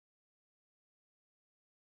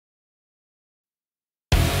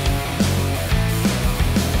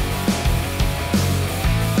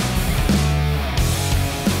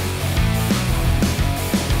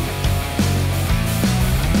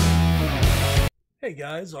Hey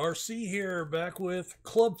guys, RC here, back with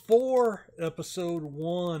Club 4, Episode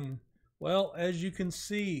 1. Well, as you can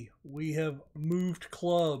see, we have moved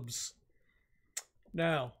clubs.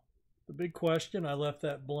 Now, the big question, I left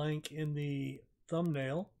that blank in the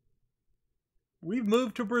thumbnail. We've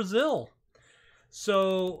moved to Brazil.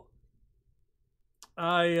 So,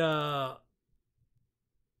 I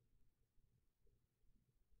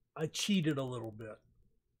cheated a little bit.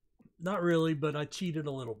 Not really, but I cheated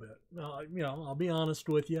a little bit. I'll be honest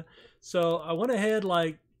with you. So I went ahead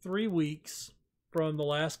like 3 weeks from the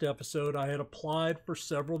last episode. I had applied for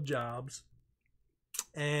several jobs,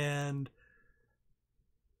 and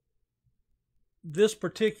this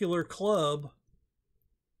particular club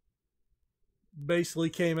basically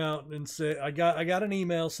came out and said I got an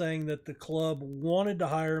email saying that the club wanted to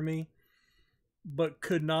hire me, but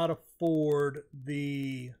could not afford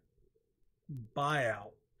the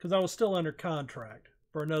buyout, because I was still under contract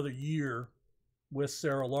for another year with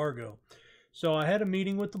Cerro Largo. So I had a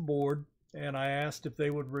meeting with the board and I asked if they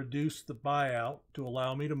would reduce the buyout to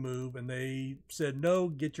allow me to move, and they said, no,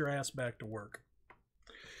 get your ass back to work.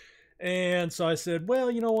 And so I said,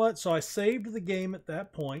 well, you know what? So I saved the game at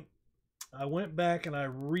that point. I went back and I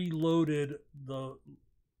reloaded the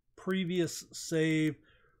previous save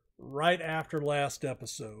right after last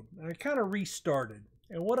episode. I kind of restarted.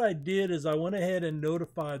 And what I did is I went ahead and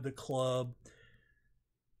notified the club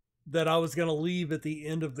that I was going to leave at the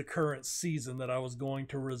end of the current season, that I was going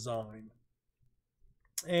to resign.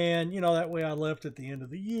 And, that way I left at the end of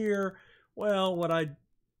the year. Well, what I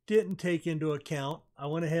didn't take into account, I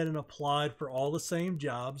went ahead and applied for all the same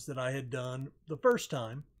jobs that I had done the first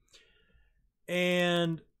time,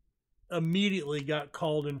 and immediately got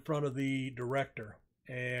called in front of the director.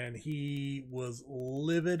 And he was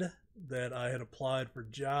livid that I had applied for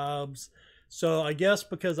jobs. So I guess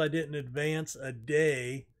because I didn't advance a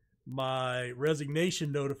day, my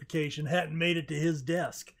resignation notification hadn't made it to his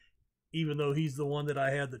desk, even though he's the one that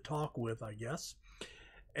I had the talk with, I guess.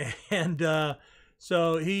 And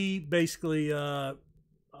so he basically,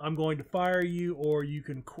 I'm going to fire you or you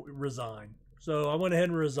can resign. So I went ahead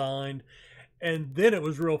and resigned. And then it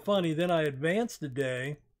was real funny. Then I advanced a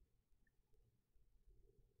day,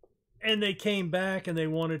 and they came back and they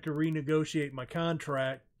wanted to renegotiate my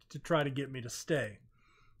contract to try to get me to stay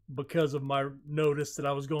because of my notice that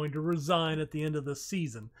I was going to resign at the end of the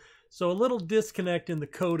season. So a little disconnect in the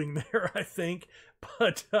coding there, I think.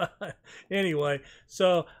 But anyway,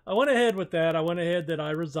 so I went ahead with that. I went ahead that I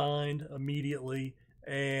resigned immediately,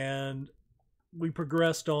 and we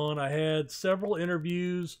progressed on. I had several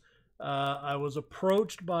interviews. I was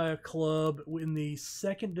approached by a club in the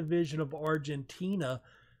second division of Argentina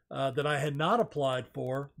that I had not applied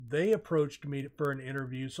for. They approached me for an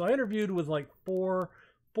interview. So I interviewed with like four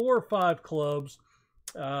or five clubs.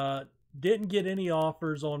 Didn't get any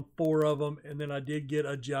offers on four of them. And then I did get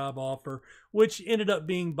a job offer, which ended up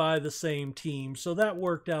being by the same team. So that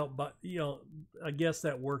worked out, but I guess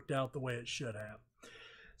that worked out the way it should have.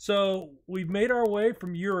 So we've made our way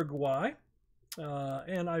from Uruguay.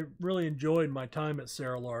 And I really enjoyed my time at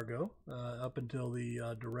Cerro Largo up until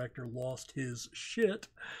the director lost his shit.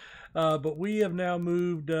 But we have now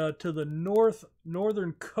moved to the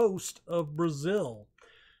northern coast of Brazil.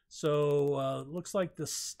 So looks like the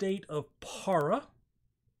state of Para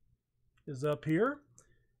is up here.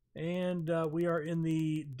 And we are in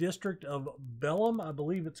the district of Belém. I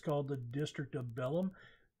believe it's called the district of Belém.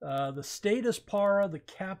 The state is Para, the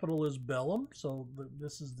capital is Belém, so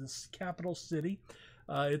this is this capital city.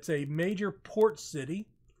 It's a major port city,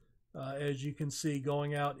 as you can see,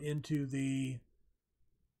 going out into the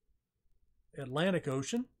Atlantic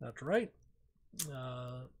Ocean. That's right.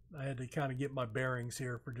 I had to kind of get my bearings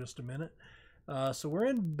here for just a minute. So we're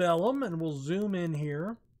in Belém, and we'll zoom in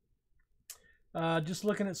here. Just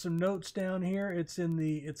looking at some notes down here, it's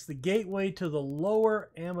the gateway to the lower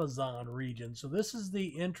Amazon region. So this is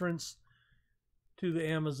the entrance to the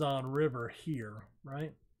Amazon River here,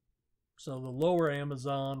 right? So the lower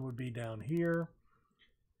Amazon would be down here.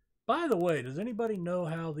 By the way, does anybody know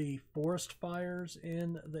how the forest fires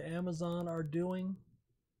in the Amazon are doing?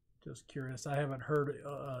 Just curious. I haven't heard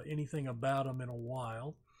anything about them in a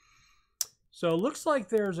while. So it looks like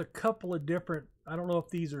there's a couple of different, I don't know if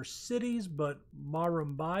these are cities, but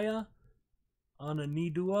Marambaia,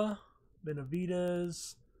 Ananindeua,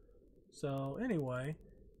 Benavides. So anyway,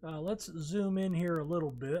 let's zoom in here a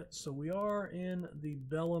little bit. So we are in the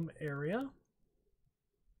Belém area.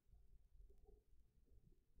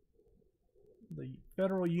 The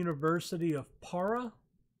Federal University of Para.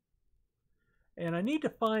 And I need to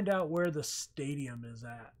find out where the stadium is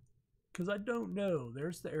at, because I don't know.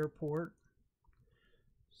 There's the airport.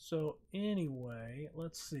 So anyway,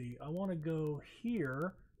 let's see. I want to go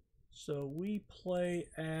here. So we play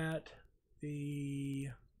at the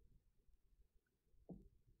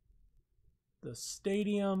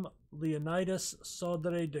Stadium Leonidas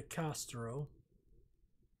Sodre de Castro.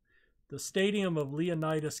 The Stadium of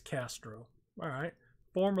Leonidas Castro. All right.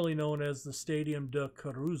 Formerly known as the Stadium de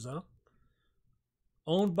Caruza.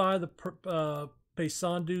 Owned by the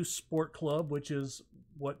Paysandu Sport Club, which is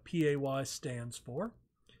what PAY stands for.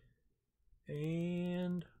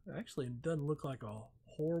 And actually, it doesn't look like a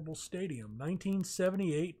horrible stadium.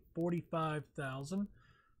 1978, 45,000.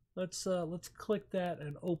 Let's click that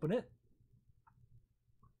and open it.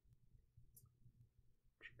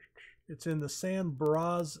 It's in the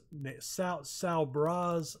Salbras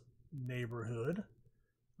neighborhood.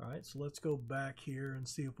 All right, so let's go back here and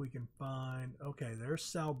see if we can find. Okay, there's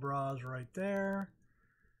Salbras right there.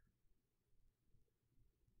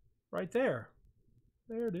 Right there.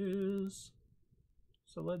 There it is.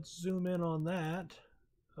 So let's zoom in on that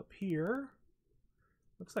up here.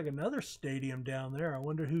 Looks like another stadium down there. I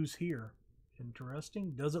wonder who's here.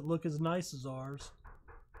 Interesting. Doesn't look as nice as ours.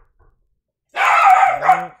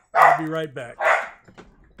 Right, I'll be right back.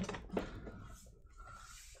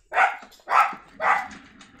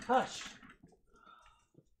 Hush.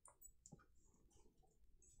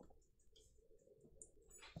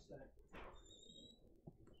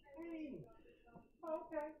 Hey.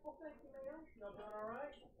 Okay. Well, thank you, ma'am. Y'all doing all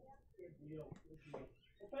right? Good deal. Good deal.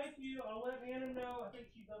 Well, thank you. I'll let Anna know. I think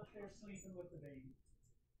she's upstairs sleeping with the baby.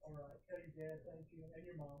 All right. Tell your dad thank you and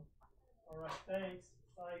your mom. All right. Thanks.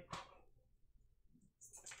 Bye.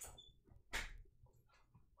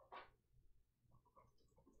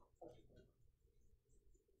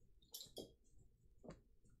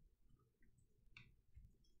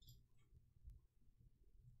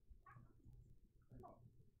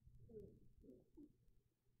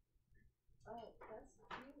 Oh, that's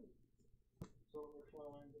cute.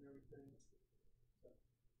 Overflowing and everything.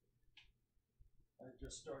 I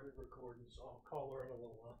just started recording, so I'll call her in a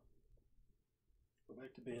little while. Go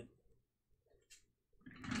back to bed.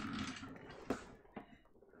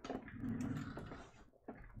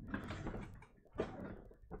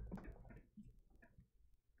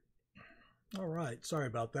 All right, sorry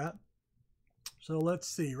about that. So let's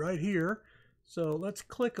see right here. So let's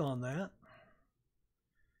click on that.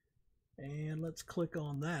 And let's click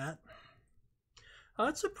on that.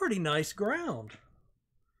 It's a pretty nice ground.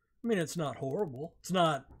 I mean, it's not horrible. It's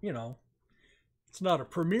not, you know, it's not a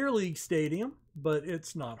Premier League stadium, but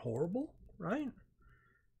it's not horrible, right?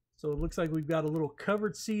 So it looks like we've got a little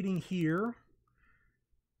covered seating here.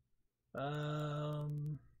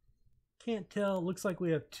 Can't tell. It looks like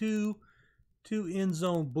we have two end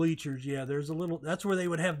zone bleachers. Yeah, there's a little. That's where they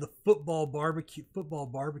would have the football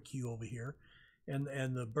barbecue over here,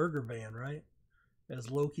 and the burger van, right?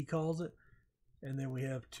 As Loki calls it. And then we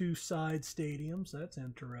have two side stadiums. That's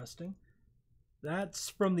interesting. That's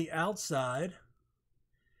from the outside.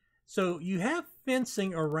 So you have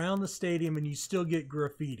fencing around the stadium and you still get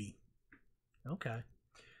graffiti. Okay.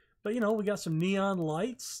 But, you know, we got some neon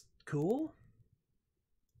lights. Cool.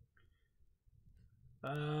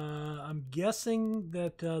 I'm guessing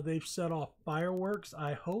that they've set off fireworks,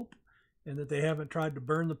 I hope, and that they haven't tried to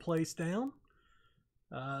burn the place down.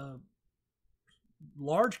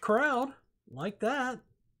 Large crowd. Like that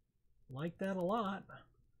a lot.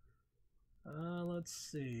 Let's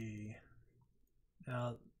see.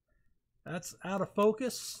 Now, that's out of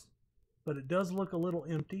focus, but it does look a little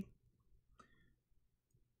empty.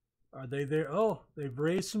 Are they there? Oh, they've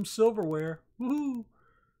raised some silverware. Woohoo!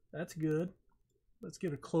 That's good. Let's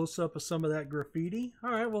get a close-up of some of that graffiti.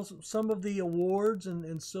 All right, well, some of the awards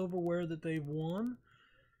and silverware that they've won.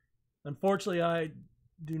 Unfortunately, I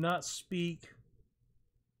do not speak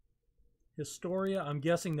Historia. I'm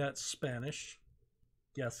guessing that's Spanish.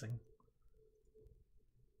 Guessing.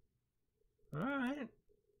 All right.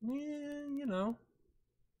 Yeah, you know.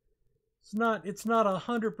 It's not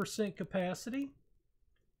 100% capacity.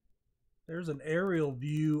 There's an aerial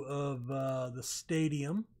view of the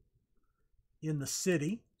stadium in the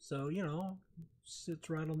city. So, you know, sits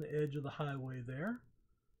right on the edge of the highway there.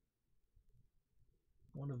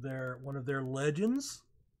 One of their legends.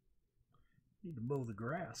 Need to mow the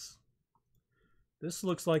grass. This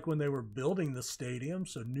looks like when they were building the stadium,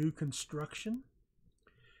 so new construction.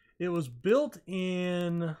 It was built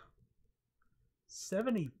in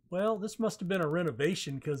 70. Well, this must have been a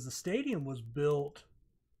renovation because the stadium was built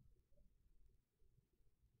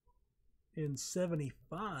in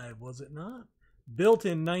 75, was it not? Built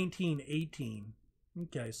in 1918.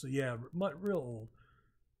 Okay, so yeah, real old.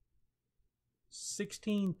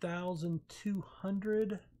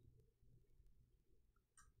 16,200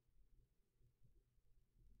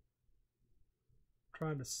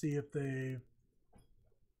 trying to see if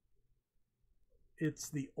it's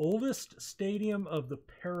the oldest stadium of the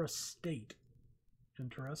Para-State.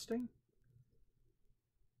 Interesting.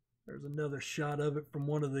 There's another shot of it from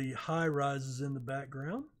one of the high rises in the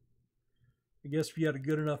background. I guess if you had a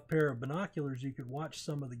good enough pair of binoculars, you could watch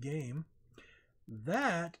some of the game.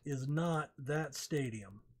 That is not that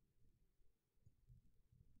stadium.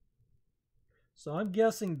 So I'm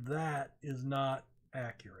guessing that is not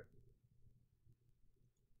accurate.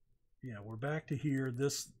 Yeah, we're back to here.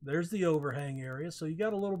 There's the overhang area. So you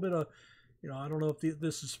got a little bit of, I don't know if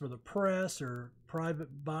this is for the press or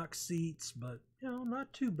private box seats, but,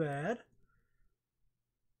 not too bad.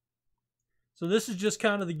 So this is just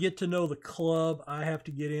kind of the get to know the club. I have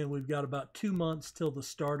to get in. We've got about 2 months till the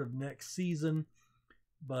start of next season,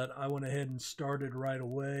 but I went ahead and started right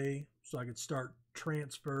away so I could start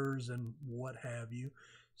transfers and what have you.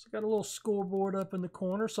 So I got a little scoreboard up in the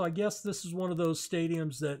corner. So I guess this is one of those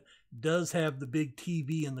stadiums that does have the big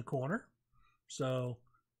TV in the corner. So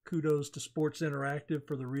kudos to Sports Interactive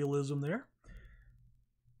for the realism there.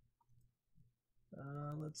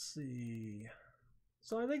 Let's see.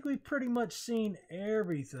 So I think we've pretty much seen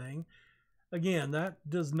everything. Again, that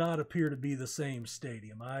does not appear to be the same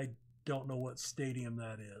stadium. I don't know what stadium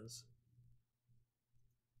that is,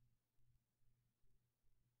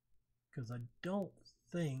 because I don't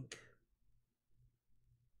think,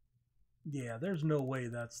 yeah, there's no way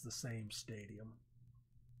that's the same stadium.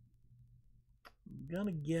 I'm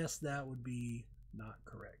gonna guess that would be not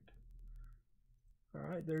correct. All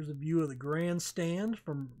right, there's a view of the grandstand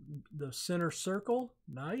from the center circle.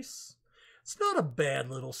 Nice. It's not a bad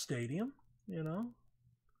little stadium, And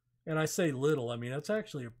I say little, I mean, that's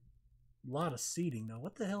actually a lot of seating. Now,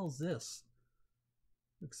 what the hell is this?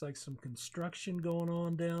 Looks like some construction going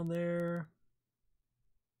on down there.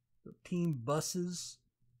 The team buses.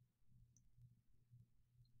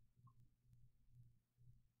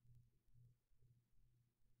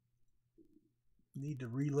 Need to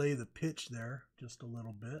relay the pitch there just a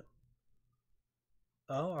little bit.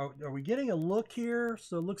 Oh, are we getting a look here?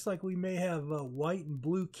 So it looks like we may have white and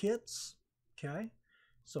blue kits. Okay.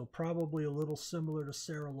 So probably a little similar to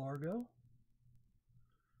Cerro Largo.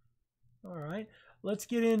 All right. Let's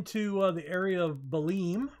get into the area of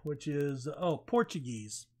Belém, which is,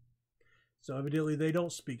 Portuguese. So evidently they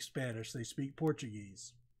don't speak Spanish. They speak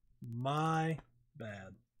Portuguese. My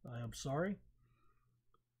bad. I am sorry.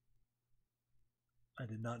 I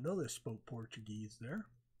did not know they spoke Portuguese there.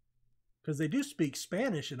 Because they do speak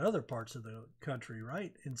Spanish in other parts of the country,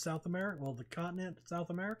 right? In South America, well, the continent, South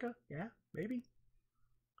America? Yeah, maybe.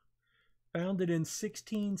 Founded in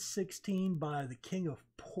 1616 by the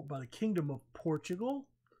Kingdom of Portugal,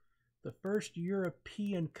 the first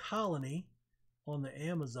European colony on the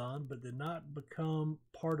Amazon, but did not become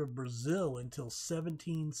part of Brazil until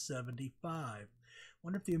 1775.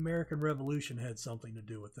 Wonder if the American Revolution had something to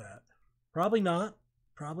do with that. Probably not.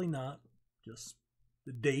 Probably not. Just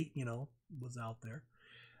the date, was out there.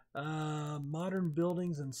 Modern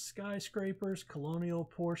buildings and skyscrapers. Colonial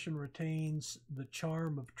portion retains the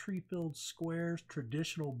charm of tree-filled squares,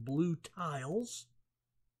 traditional blue tiles.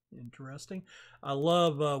 Interesting. I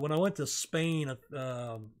love, when I went to Spain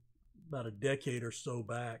about a decade or so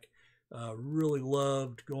back, really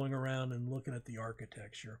loved going around and looking at the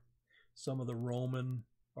architecture. Some of the Roman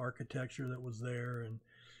architecture that was there, and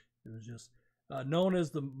it was just known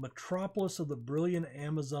as the metropolis of the brilliant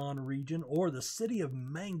Amazon region, or the city of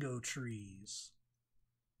mango trees.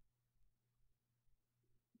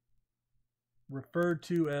 Referred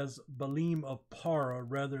to as Belém of Para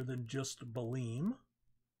rather than just Belém.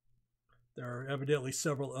 There are evidently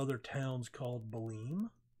several other towns called Belém.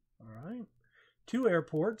 All right. 2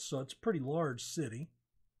 airports, so it's a pretty large city.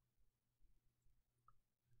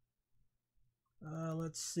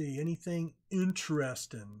 Let's see, anything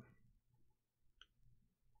interesting?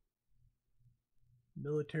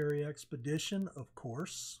 Military expedition, of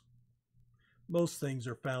course. Most things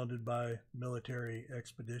are founded by military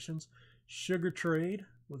expeditions. Sugar trade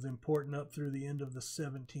was important up through the end of the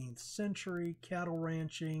 17th century. Cattle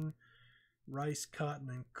ranching, rice, cotton,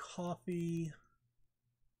 and coffee.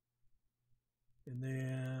 And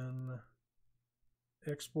then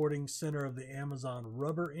exporting center of the Amazon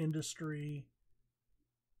rubber industry.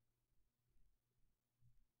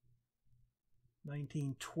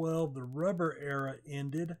 1912, the rubber era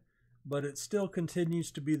ended, but it still continues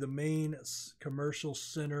to be the main commercial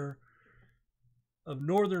center of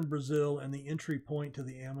northern Brazil and the entry point to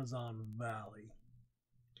the Amazon Valley.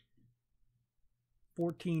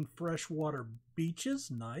 14 freshwater beaches,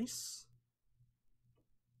 nice.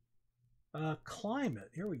 Climate,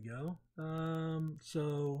 here we go.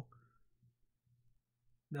 So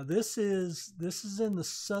Now this is in the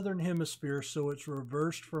southern hemisphere, so it's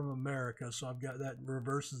reversed from America. So I've got that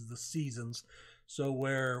reverses the seasons. So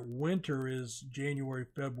where winter is January,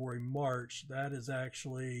 February, March, that is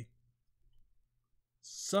actually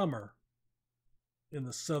summer in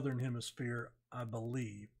the southern hemisphere, I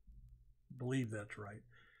believe. Believe that's right.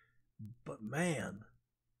 But man,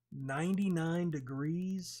 99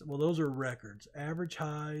 degrees. Well, those are records. Average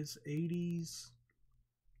highs, 80s.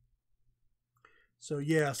 So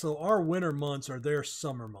yeah, so our winter months are their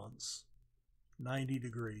summer months. 90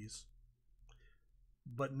 degrees.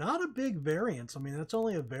 But not a big variance. I mean, that's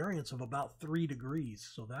only a variance of about 3 degrees.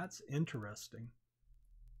 So that's interesting.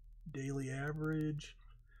 Daily average.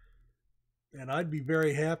 And I'd be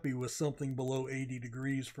very happy with something below 80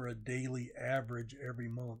 degrees for a daily average every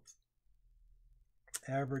month.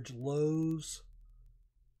 Average lows,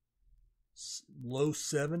 low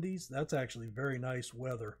 70s. That's actually very nice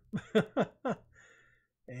weather.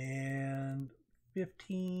 And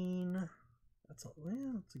 15, that's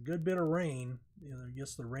a good bit of rain. You know, I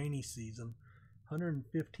guess the rainy season.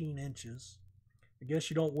 115 inches. I guess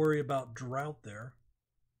you don't worry about drought there.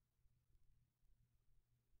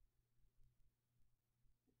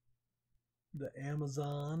 The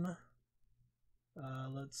Amazon.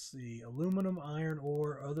 Let's see. Aluminum, iron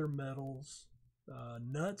ore, other metals.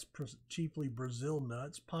 Nuts, chiefly Brazil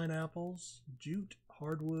nuts. Pineapples, jute,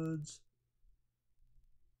 hardwoods.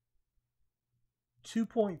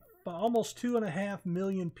 Almost 2.5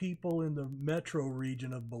 million people in the metro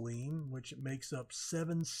region of Belém, which makes up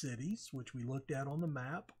 7 cities, which we looked at on the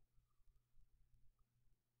map.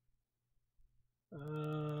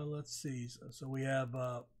 Let's see. So we have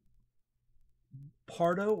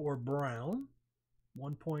Pardo or brown,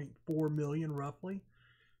 1.4 million roughly.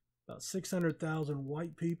 About 600,000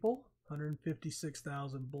 white people,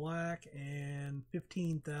 156,000 black, and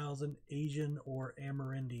 15,000 Asian or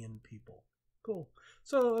Amerindian people. Cool.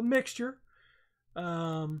 So a mixture.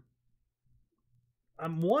 I'm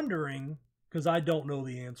wondering, because I don't know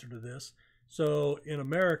the answer to this. So in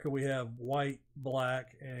America, we have white,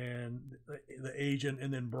 black, and the Asian,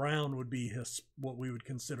 and then brown would be what we would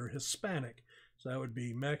consider Hispanic. So that would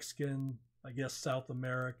be Mexican, I guess South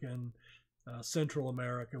American, Central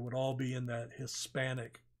America would all be in that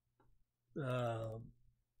Hispanic,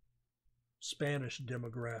 Spanish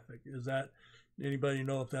demographic. Is that, anybody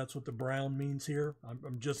know if that's what the brown means here?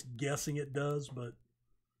 I'm just guessing it does, but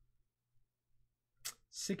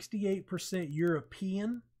 68%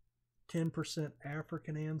 European, 10%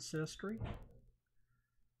 African ancestry.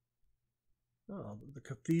 Oh, the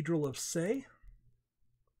Cathedral of Sé.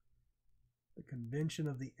 The Convention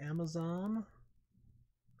of the Amazon.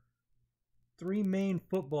 3 main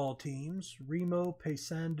football teams, Remo,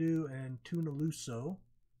 Paysandu, and Tunaluso.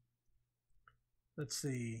 Let's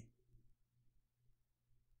see.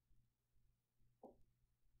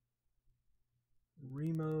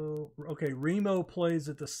 Remo plays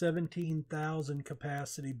at the 17,000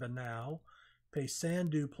 capacity Banao.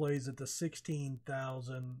 Paysandu plays at the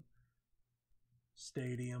 16,000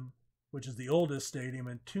 stadium, which is the oldest stadium,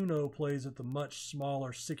 and Tuno plays at the much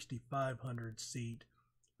smaller 6,500 seat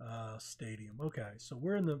stadium. Okay, so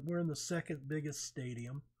we're in the second biggest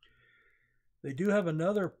stadium. They do have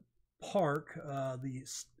another park, the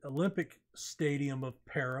Olympic Stadium of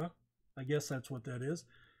Para. I guess that's what that is.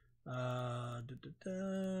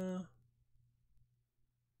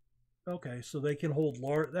 Okay, so they can hold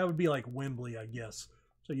large. That would be like Wembley, I guess.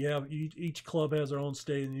 So you have each club has their own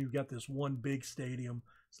stadium. You've got this one big stadium.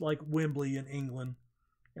 It's like Wembley in England,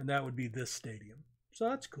 and that would be this stadium. So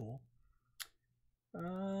that's cool.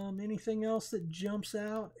 Anything else that jumps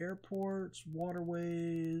out? Airports,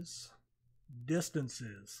 waterways,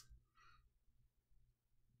 distances.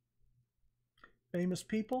 Famous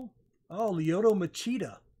people? Oh, Lyoto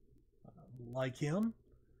Machida. Like him.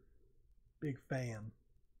 Big fan.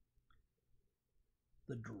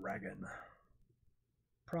 The Dragon.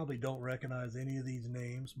 Probably don't recognize any of these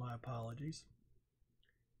names. My apologies.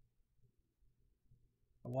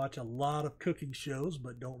 I watch a lot of cooking shows,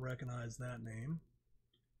 but don't recognize that name.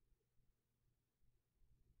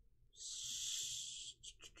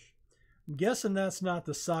 I'm guessing that's not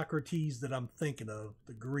the Socrates that I'm thinking of,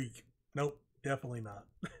 the Greek. Nope, definitely not.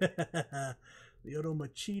 Lyoto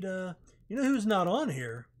Machida. You know who's not on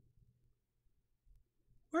here?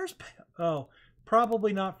 Oh,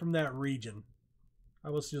 probably not from that region.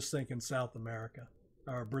 I was just thinking South America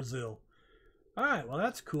or Brazil. All right, well,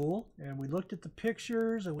 that's cool. And we looked at the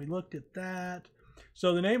pictures and we looked at that.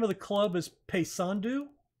 So the name of the club is Paysandu.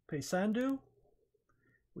 Paysandu.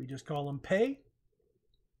 We just call them Pay.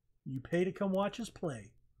 You pay to come watch us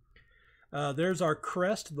play. There's our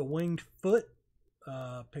crest, the winged foot.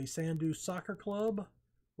 Paysandu Soccer Club,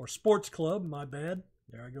 or Sports Club, my bad.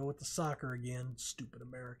 There I go with the soccer again, stupid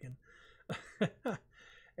American.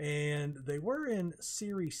 And they were in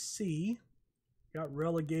Series C, got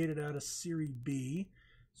relegated out of Series B.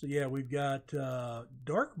 So yeah, we've got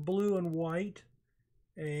dark blue and white,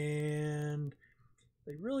 and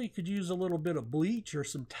they really could use a little bit of bleach or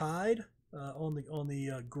some Tide on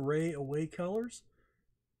the gray away colors.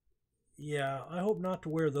 Yeah, I hope not to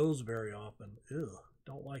wear those very often. Ew,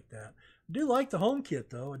 don't like that. I do like the home kit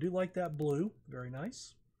though. I do like that blue. Very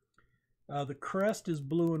nice. The crest is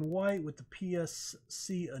blue and white with the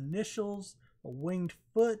PSC initials, a winged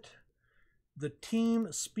foot. The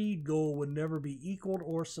team speed goal would never be equaled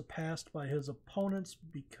or surpassed by his opponents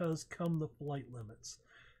because come the flight limits.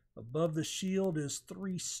 Above the shield is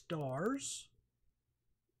 3 stars.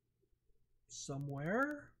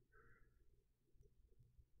 Somewhere.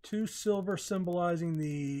 2 silver symbolizing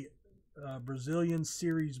the Brazilian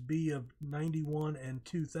Series B of 91 and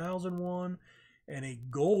 2001. And a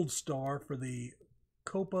gold star for the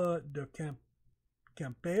Copa de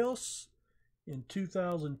Campeões in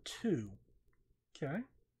 2002. Okay.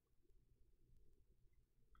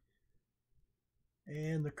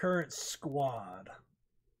 And the current squad.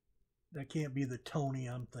 That can't be the Tony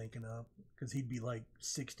I'm thinking of, because he'd be like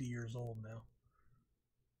 60 years old now.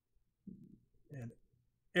 And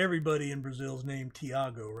everybody in Brazil is named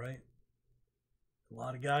Thiago, right? A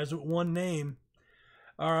lot of guys with one name.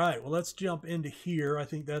 All right, well, let's jump into here. I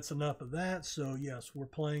think that's enough of that. So, yes, we're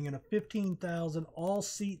playing in a 15,000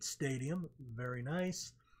 all-seat stadium. Very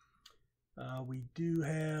nice. We do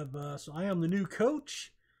have, so I am the new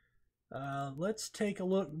coach. Let's take a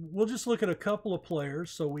look. We'll just look at a couple of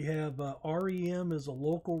players. So we have REM is a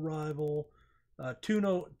local rival.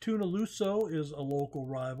 Tuna Luso is a local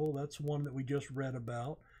rival. That's one that we just read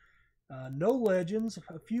about. No legends,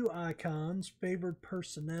 a few icons, favored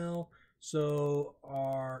personnel. So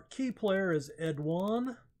our key player is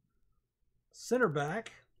Edwan, center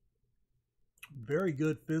back. Very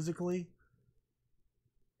good physically.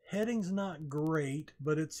 Heading's not great,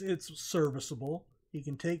 but it's serviceable. He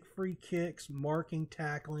can take free kicks, marking,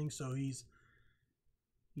 tackling, so he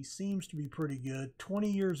seems to be pretty good.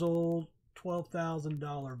 20 years old,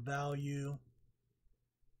 $12,000 value.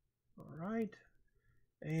 All right.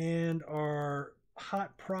 And our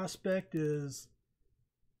hot prospect is,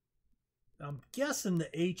 I'm guessing the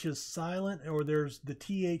H is silent, or there's the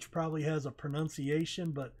TH probably has a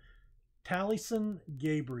pronunciation, but Talisson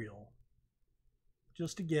Gabriel.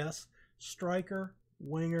 Just a guess. Striker,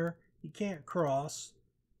 winger. He can't cross.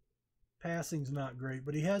 Passing's not great,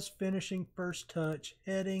 but he has finishing, first touch,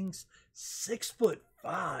 headings, 6'5".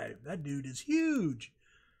 That dude is huge.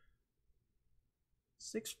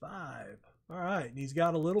 6'5". All right, and he's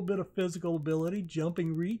got a little bit of physical ability,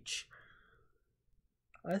 jumping reach.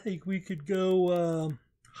 I think we could go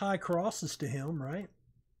high crosses to him, right?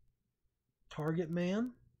 Target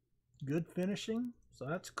man, good finishing, so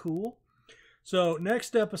that's cool. So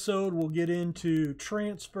next episode, we'll get into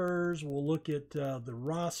transfers. We'll look at the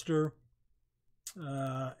roster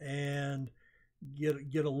and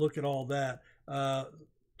get a look at all that.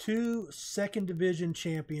 2 second division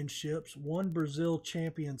championships, 1 Brazil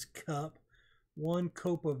Champions Cup, 1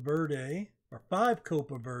 Copa Verde, or 5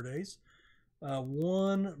 Copa Verdes,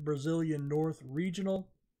 1 Brazilian North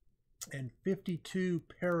Regional, and 52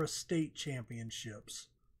 Para-State Championships.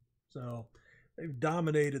 So they've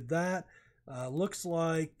dominated that. Looks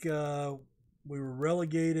like we were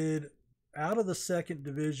relegated out of the second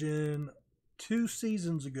division 2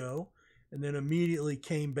 seasons ago, and then immediately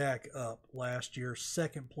came back up last year,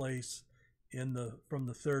 second place from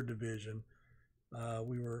the third division.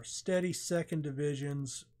 We were steady second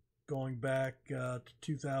divisions going back to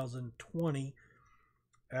 2020,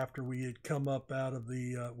 after we had come up out of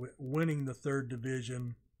the winning the third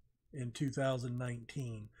division in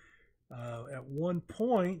 2019. At one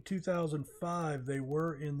point, 2005, they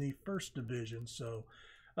were in the first division. So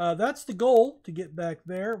that's the goal, to get back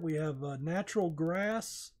there. We have natural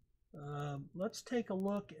grass. Let's take a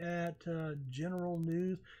look at general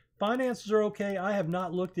news. Finances are okay. I have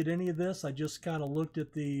not looked at any of this. I just kind of looked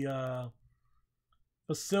at the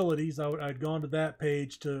facilities. I'd gone to that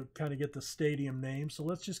page to kind of get the stadium name. So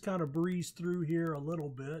let's just kind of breeze through here a little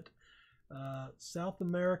bit. South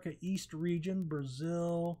America, East region,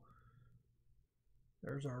 Brazil.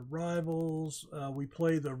 There's our rivals. We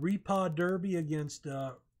play the Ripa Derby against,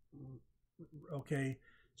 okay,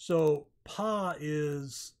 so Pa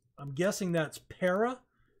is, I'm guessing that's Para,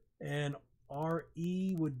 and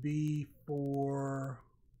RE would be for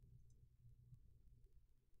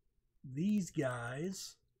these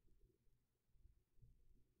guys.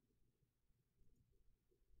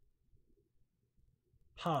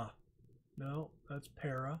 Pa. No, that's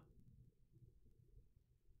para.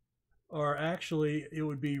 Or actually, it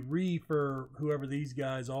would be re for whoever these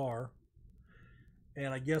guys are.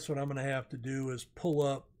 And I guess what I'm going to have to do is pull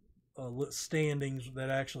up standings that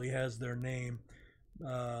actually has their name.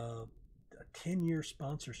 A 10-year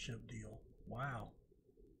sponsorship deal. Wow.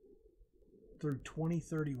 Through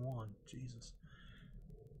 2031. Jesus.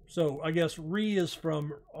 So I guess re is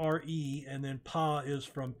from RE, and then pa is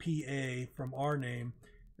from PA, from our name.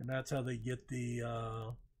 And that's how they get the...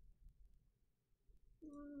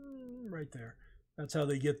 right there. That's how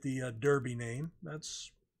they get the Derby name.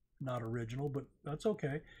 That's not original, but that's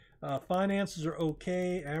okay. Finances are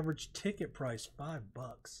okay. Average ticket price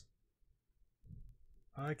 $5.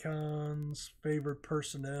 Icons, favored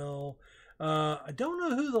personnel. I don't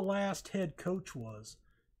know who the last head coach was.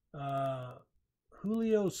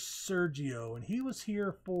 Julio Sergio, and he was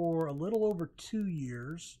here for a little over 2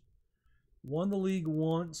 years. Won the league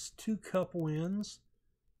once, 2 cup wins.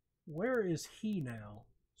 Where is he now?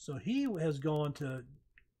 So he has gone to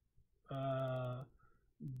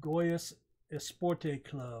Goiás Esporte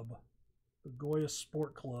Club, the Goiás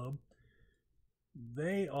Sport Club.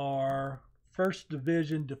 They are first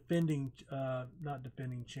division defending, not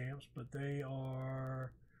defending champs, but they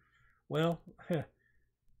are, well,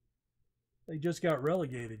 they just got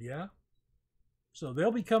relegated, yeah? So they'll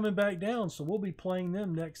be coming back down, so we'll be playing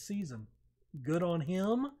them next season. Good on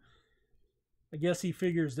him. I guess he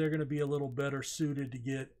figures they're going to be a little better suited to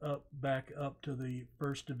get back up to the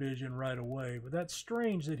first division right away. But that's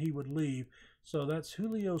strange that he would leave. So that's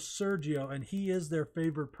Julio Sergio, and he is their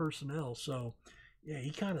favorite personnel. So, yeah,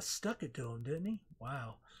 he kind of stuck it to him, didn't he?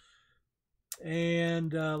 Wow.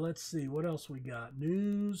 And let's see, what else we got?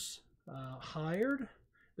 News, hired.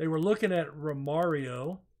 They were looking at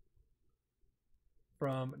Romario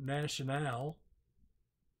from Nacional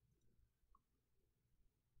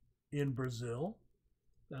in Brazil.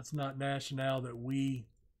 That's not Nacional that we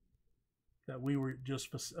were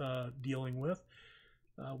just dealing with.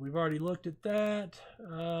 We've already looked at that.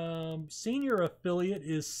 Senior affiliate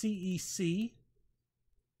is CEC,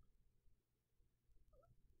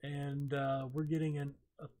 and we're getting an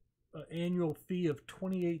annual fee of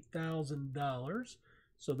 $28,000,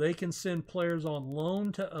 so they can send players on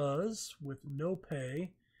loan to us with no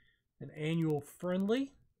pay, an annual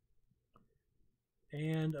friendly,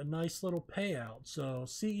 and a nice little payout. So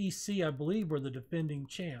CEC, I believe, were the defending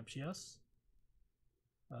champs, yes?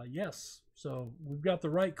 Yes. So we've got the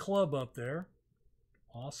right club up there.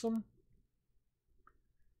 Awesome.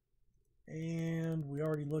 And we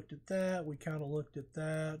already looked at that. We kind of looked at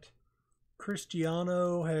that.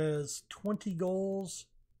 Cristiano has 20 goals.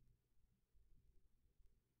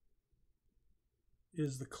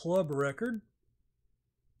 Is the club record.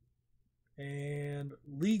 And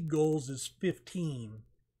league goals is 15.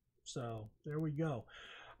 So there we go.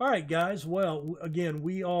 All right, guys. Well, again,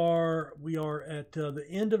 we are at the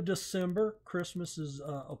end of December. Christmas is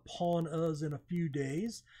upon us in a few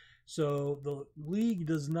days. So the league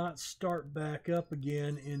does not start back up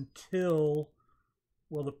again until,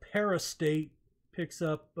 well, the Para-State picks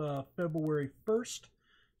up February 1st.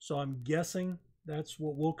 So I'm guessing that's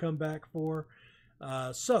what we'll come back for.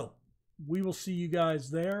 So we will see you guys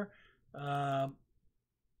there. I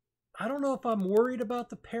don't know if I'm worried about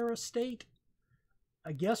the Para-State.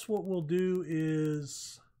 I guess what we'll do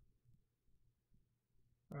is,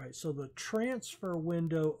 all right, so the transfer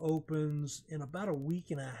window opens in about a week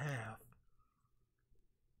and a half.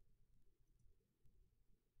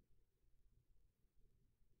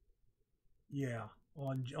 Yeah,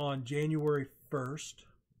 on January 1st.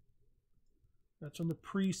 That's when the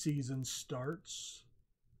preseason starts.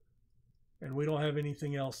 And we don't have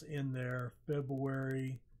anything else in there.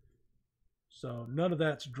 February. So none of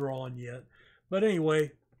that's drawn yet. But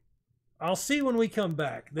anyway, I'll see when we come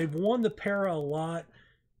back. They've won the Para a lot.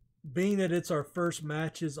 Being that it's our first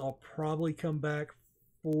matches, I'll probably come back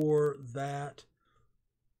for that.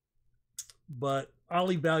 But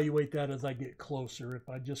I'll evaluate that as I get closer. If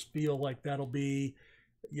I just feel like that'll be,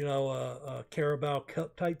 you know, a Carabao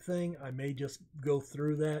Cup type thing, I may just go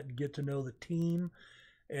through that and get to know the team.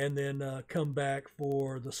 And then come back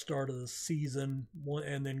for the start of the season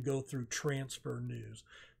and then go through transfer news.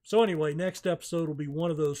 So anyway, next episode will be one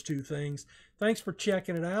of those two things. Thanks for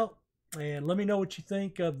checking it out. And let me know what you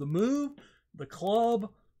think of the move, the club.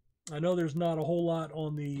 I know there's not a whole lot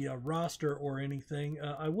on the roster or anything.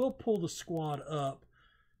 I will pull the squad up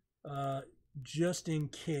just in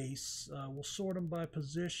case. We'll sort them by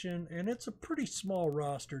position. And it's a pretty small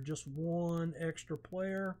roster, just one extra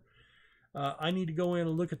player. I need to go in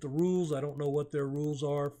and look at the rules. I don't know what their rules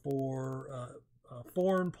are for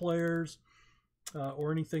foreign players.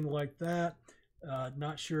 or anything like that.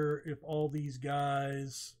 Not sure if all these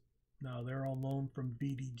guys, no, they're on loan from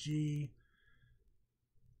BDG.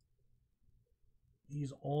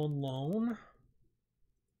 He's on loan.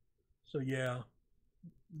 So yeah,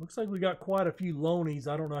 looks like we got quite a few loanies.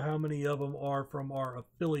 I don't know how many of them are from our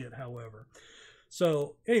affiliate, however.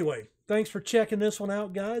 So anyway, thanks for checking this one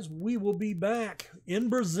out, guys. We will be back in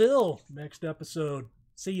Brazil next episode.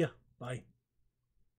 See ya. Bye.